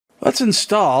Let's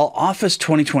install Office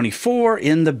 2024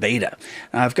 in the beta.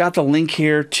 Now, I've got the link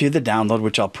here to the download,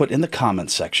 which I'll put in the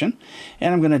comments section.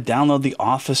 And I'm going to download the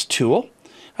Office tool.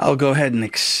 I'll go ahead and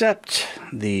accept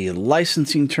the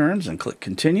licensing terms and click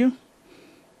Continue.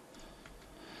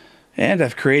 And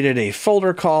I've created a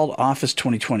folder called Office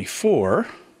 2024.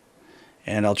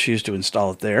 And I'll choose to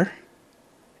install it there.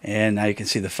 And now you can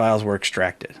see the files were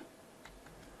extracted.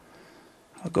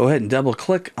 I'll go ahead and double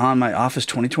click on my Office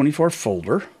 2024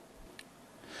 folder.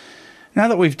 Now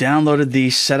that we've downloaded the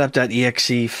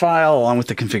setup.exe file along with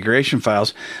the configuration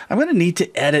files, I'm going to need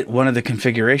to edit one of the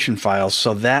configuration files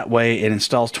so that way it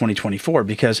installs 2024,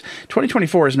 because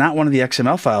 2024 is not one of the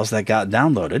XML files that got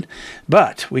downloaded,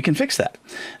 but we can fix that.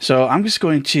 So I'm just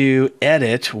going to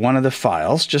edit one of the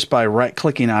files just by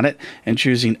right-clicking on it and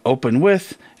choosing Open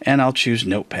With, and I'll choose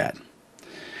Notepad.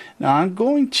 Now I'm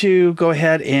going to go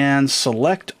ahead and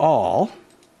select all,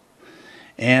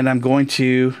 and I'm going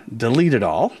to delete it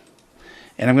all.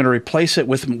 And I'm going to replace it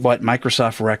with what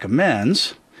Microsoft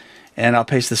recommends. And I'll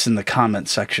paste this in the comment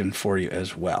section for you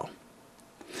as well.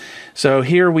 So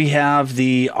here we have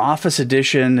the Office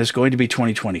edition is going to be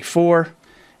 2024.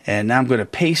 And now I'm going to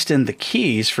paste in the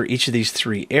keys for each of these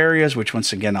three areas, which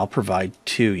once again I'll provide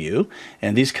to you.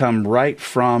 And these come right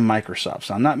from Microsoft.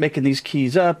 So I'm not making these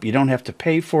keys up. You don't have to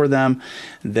pay for them.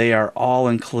 They are all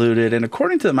included. And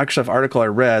according to the Microsoft article I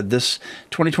read, this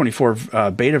 2024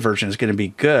 beta version is going to be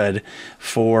good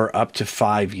for up to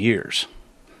 5 years.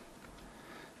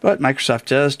 But Microsoft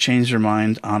does change their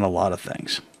mind on a lot of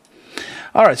things.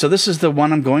 All right, so this is the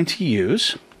one I'm going to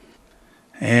use.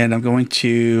 And I'm going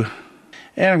to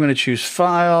choose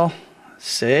File,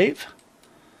 Save,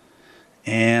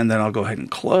 and then I'll go ahead and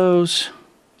close.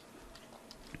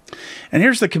 And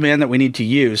here's the command that we need to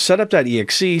use,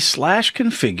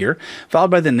 setup.exe/configure,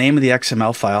 followed by the name of the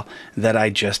XML file that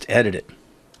I just edited.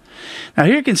 Now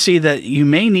here you can see that you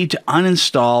may need to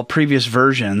uninstall previous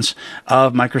versions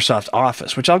of Microsoft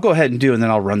Office, which I'll go ahead and do, and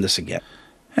then I'll run this again.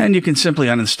 And you can simply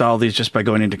uninstall these just by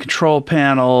going into Control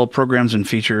Panel, Programs and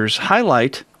Features,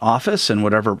 highlight Office and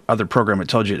whatever other program it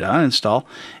told you to uninstall,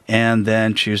 and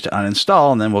then choose to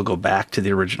uninstall, and then we'll go back to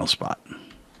the original spot.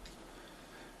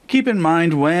 Keep in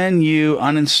mind when you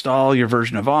uninstall your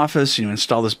version of Office, you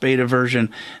install this beta version,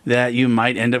 that you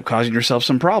might end up causing yourself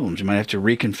some problems. You might have to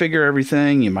reconfigure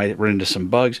everything. You might run into some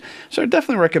bugs. So I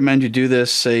definitely recommend you do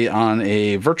this, say, on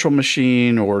a virtual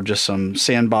machine or just some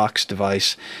sandbox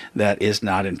device that is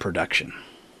not in production.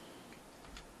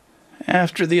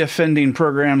 After the offending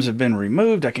programs have been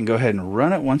removed, I can go ahead and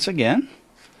run it once again.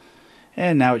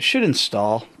 And now it should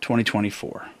install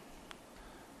 2024.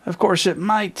 Of course, it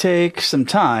might take some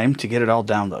time to get it all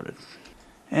downloaded.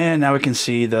 And now we can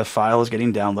see the file is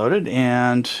getting downloaded,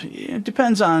 and it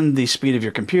depends on the speed of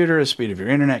your computer, the speed of your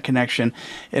internet connection.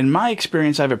 In my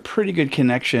experience, I have a pretty good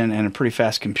connection and a pretty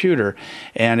fast computer,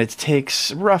 and it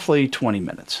takes roughly 20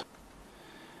 minutes.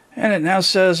 And it now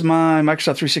says my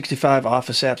Microsoft 365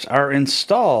 Office apps are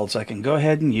installed, so I can go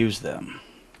ahead and use them.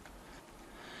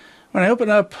 When I open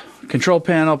up Control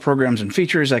Panel, Programs and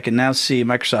Features, I can now see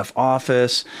Microsoft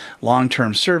Office,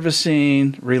 Long-Term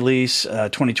Servicing, Release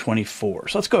 2024.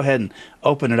 So let's go ahead and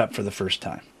open it up for the first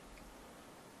time.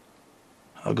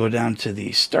 I'll go down to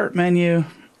the Start menu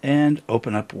and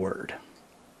open up Word.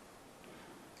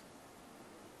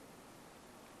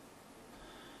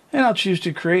 And I'll choose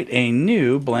to create a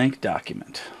new blank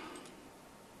document.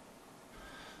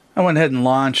 I went ahead and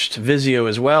launched Visio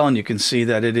as well, and you can see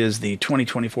that it is the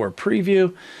 2024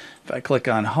 preview. If I click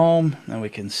on Home, then we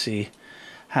can see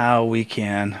how we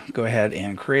can go ahead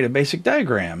and create a basic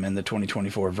diagram in the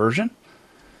 2024 version.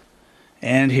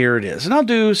 And here it is. And I'll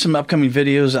do some upcoming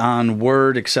videos on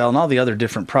Word, Excel, and all the other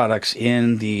different products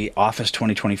in the Office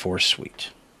 2024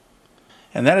 suite.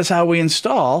 And that is how we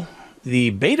install the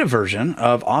beta version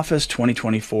of Office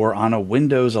 2024 on a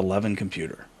Windows 11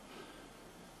 computer.